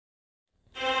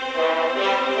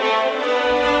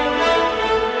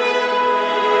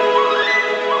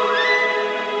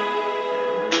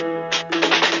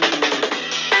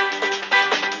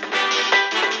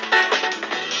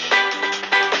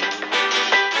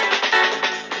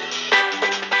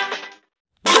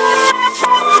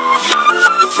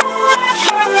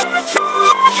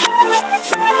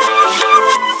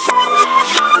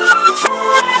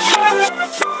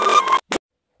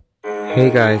Hey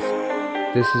guys,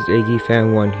 this is Iggy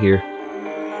Fan 1 here,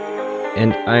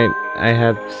 and I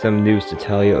have some news to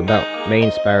tell you about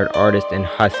May-inspired artist and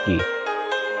Husky.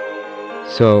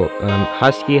 So,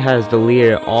 Husky has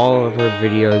deleted all of her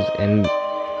videos, and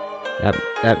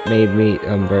that made me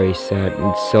very sad,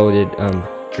 and so did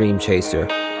Dream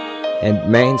Chaser. And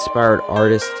May-inspired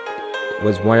artist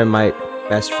was one of my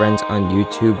best friends on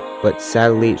YouTube, but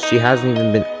sadly she hasn't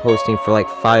even been posting for like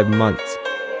 5 months.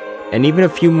 And even a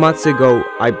few months ago,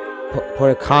 I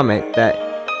put a comment that,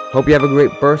 hope you have a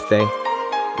great birthday,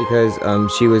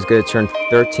 because she was going to turn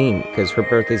 13, because her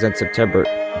birthday's on September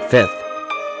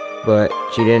 5th. But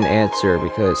she didn't answer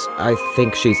because I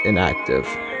think she's inactive.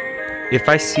 If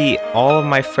I see all of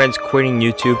my friends quitting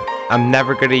YouTube, I'm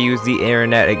never going to use the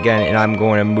internet again, and I'm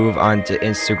going to move on to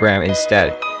Instagram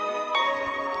instead.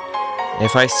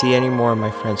 If I see any more of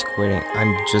my friends quitting,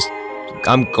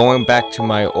 I'm going back to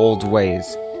my old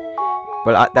ways.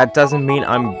 But that doesn't mean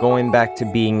I'm going back to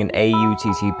being an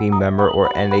AUTTP member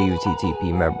or an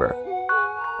AUTTP member.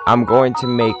 I'm going to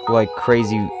make like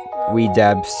crazy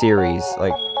WeDab series,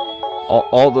 like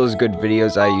all those good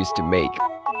videos I used to make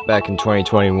back in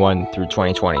 2021 through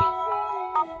 2020.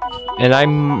 And I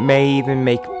may even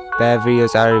make bad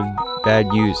videos out of bad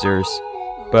users,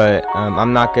 but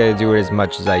I'm not going to do it as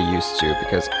much as I used to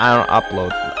because I don't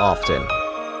upload often.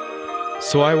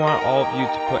 So I want all of you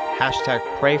to put hashtag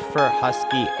pray for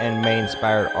Husky and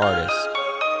May-inspired artists.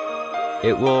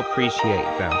 It will appreciate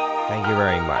them. Thank you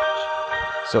very much.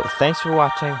 So thanks for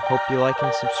watching. Hope you like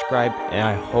and subscribe, and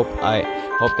I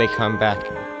hope they come back